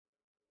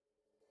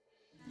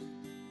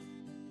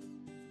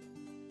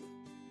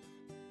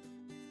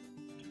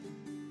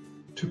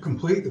To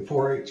complete the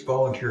 4-H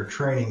volunteer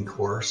training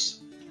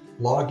course,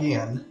 log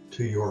in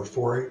to your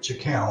 4-H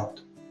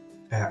account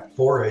at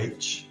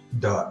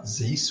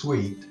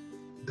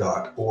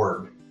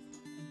 4h.zsuite.org.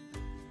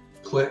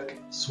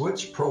 Click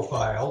Switch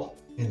Profile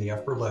in the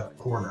upper left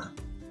corner.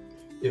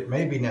 It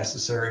may be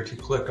necessary to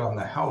click on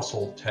the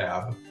Household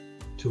tab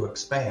to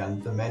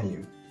expand the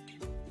menu.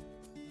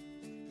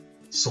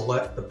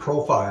 Select the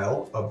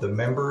profile of the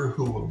member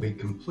who will be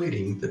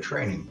completing the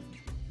training.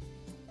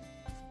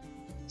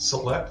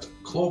 Select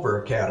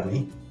Clover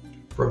Academy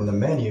from the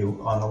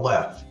menu on the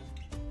left.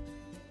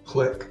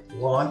 Click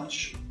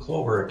Launch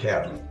Clover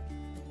Academy.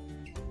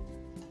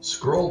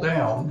 Scroll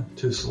down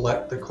to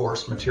select the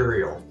course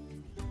material,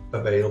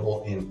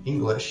 available in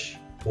English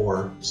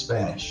or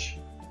Spanish.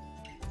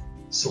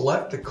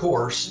 Select the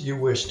course you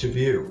wish to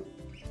view.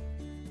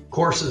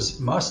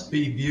 Courses must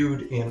be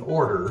viewed in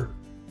order,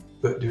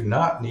 but do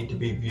not need to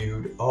be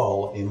viewed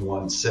all in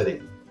one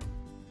sitting.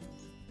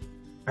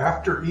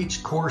 After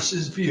each course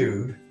is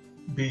viewed,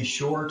 be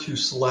sure to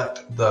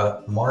select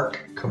the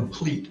Mark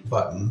Complete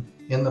button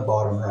in the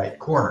bottom right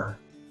corner.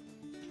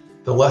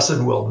 The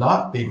lesson will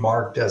not be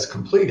marked as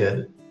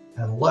completed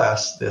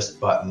unless this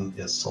button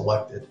is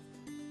selected.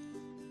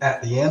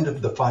 At the end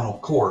of the final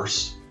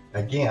course,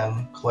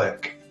 again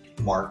click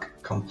Mark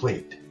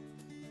Complete.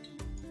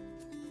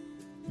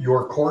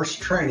 Your course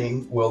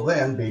training will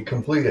then be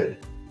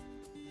completed.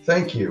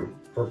 Thank you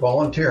for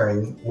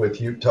volunteering with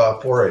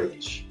Utah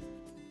 4-H.